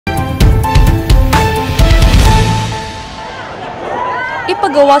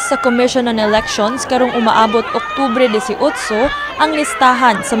Ipagawas sa Commission on Elections karong umaabot Oktubre 18 ang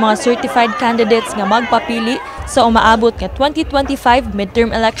listahan sa mga certified candidates nga magpapili sa umaabot nga 2025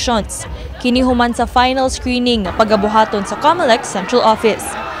 midterm elections. Kini human sa final screening nga pagabuhaton sa Comelec Central Office.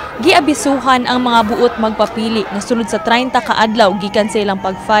 Giabisuhan ang mga buot magpapili nga sulod sa 30 ka adlaw gikan sa ilang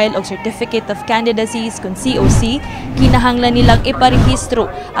pag-file og Certificate of Candidacy kung COC, kinahanglan nilang iparehistro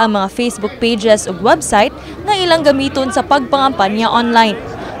ang mga Facebook pages ug website nga ilang gamiton sa pagpangampanya online.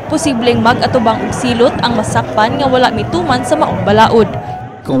 Posibleng mag-atubang og silot ang masakpan nga wala mituman sa maong balaod.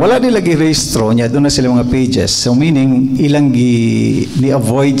 Kung wala nila gi-rehistro niya, doon na sila mga pages. So meaning, ilang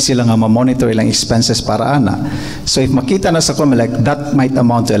gi-avoid sila nga ma-monitor ilang expenses para ana. So if makita na sa Comelec, that might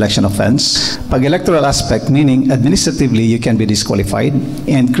amount to election offense. Pag electoral aspect, meaning administratively, you can be disqualified.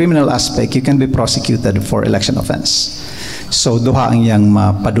 And criminal aspect, you can be prosecuted for election offense. So duha ang iyang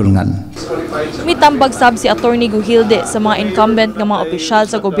mapadulngan. Mitambag sab si Attorney Guhilde sa mga incumbent nga mga opisyal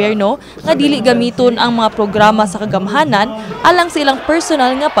sa gobyerno nga dili gamiton ang mga programa sa kagamhanan alang sa ilang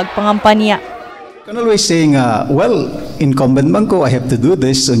personal nga pagpangampanya. I can always saying, well, incumbent man ko, I have to do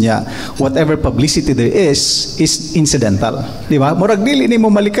this. So niya, whatever publicity there is incidental. Di ba? Murag dili ni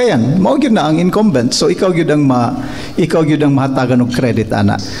mo malikayan. Mao gyud na ang incumbent. So ikaw gyud ang mahatagan og credit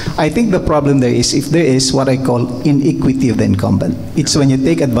ana. I think the problem there is if there is what I call inequity of the incumbent. It's when you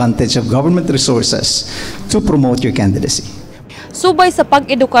take advantage of government resources to promote your candidacy. Subay sa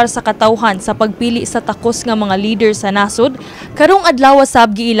pag-edukar sa katawhan sa pagpili sa takos nga mga leader sa nasod, karong adlaw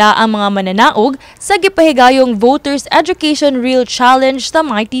sab giila ang mga mananaog sa Gipahigayong Voters Education Real Challenge sa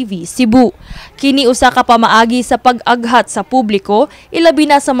MyTV Cebu. Kini usa ka pamaagi sa pag-aghat sa publiko, ilabi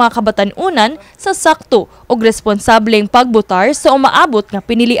na sa mga kabatan-unan sa sakto ug responsableng pagbotar sa umaabot nga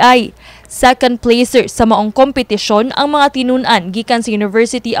piniliay. Second placer sa maong kompetisyon ang mga tinun-an gikan sa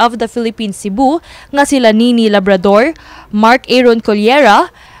University of the Philippines Cebu nga sila Niini Labrador, Mark Aaron Colliera,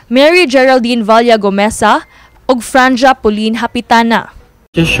 Mary Geraldine Valla Gomesa ug Franja Pauline Hapitana.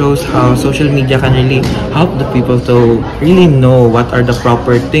 Just shows how social media can really help the people to really know what are the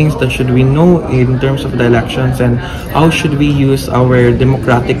proper things that should we know in terms of the elections and how should we use our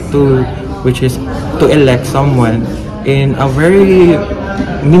democratic tool, which is to elect someone in a very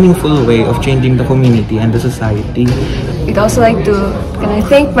meaningful way of changing the community and the society. We'd also like to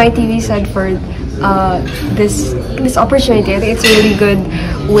thank MyTV said for this opportunity. I think it's a really good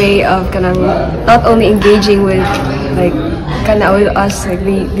way of not only engaging with with us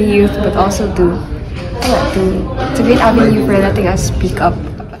the youth, but also it's a great avenue for letting us speak up.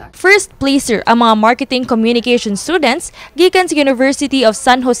 First placer ang mga marketing communication students gikan sa University of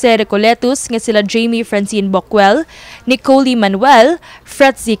San Jose Recoletos nga sila Jamie Francine Bokwel, Nicole Manuel,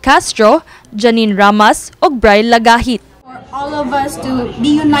 Fretzy Castro, Janine Ramas ug Bryl Lagahit. All of us to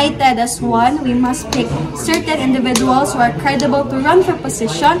be united as one. We must pick certain individuals who are credible to run for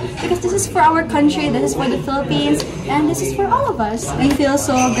position because this is for our country, this is for the Philippines, and this is for all of us. We feel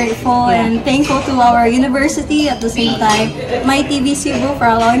so grateful and thankful to our university at the same time, MyTV Cebu, for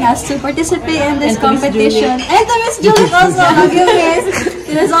allowing us to participate in this competition. And to Miss Juliet also, love you miss.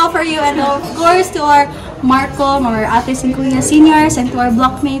 It is all for you, and of course to our Marco, our ates and kuya seniors, and to our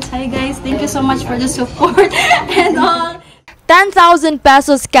blockmates. Hi guys, thank you so much for the support and all. 10,000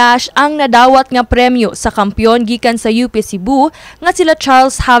 pesos cash ang nadawat nga premyo sa kampyon gikan sa UP Cebu nga sila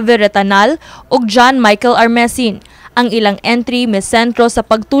Charles Javier Retanal ug John Michael Armesin. Ang ilang entry mesentro sa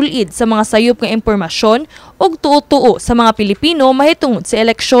pagtulid sa mga sayop nga impormasyon ug tuo-tuo sa mga Pilipino mahitungod sa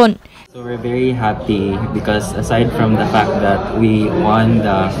eleksyon. So we're very happy because aside from the fact that we won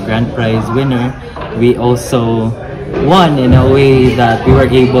the grand prize winner, we also won in a way that we were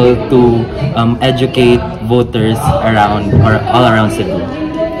able to educate voters around or all around Cebu.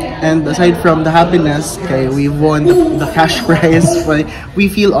 And aside from the happiness, we won the cash prize. We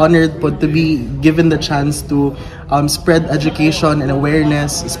feel honored to be given the chance to spread education and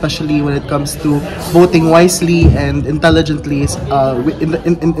awareness, especially when it comes to voting wisely and intelligently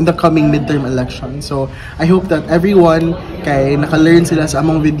in the coming midterm election. So I hope that everyone naka-learn sila sa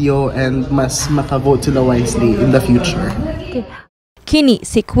among video and mas maka-vote sila wisely in the future. Kini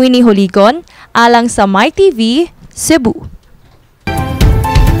si Queenie Joligon alang sa MyTV Cebu.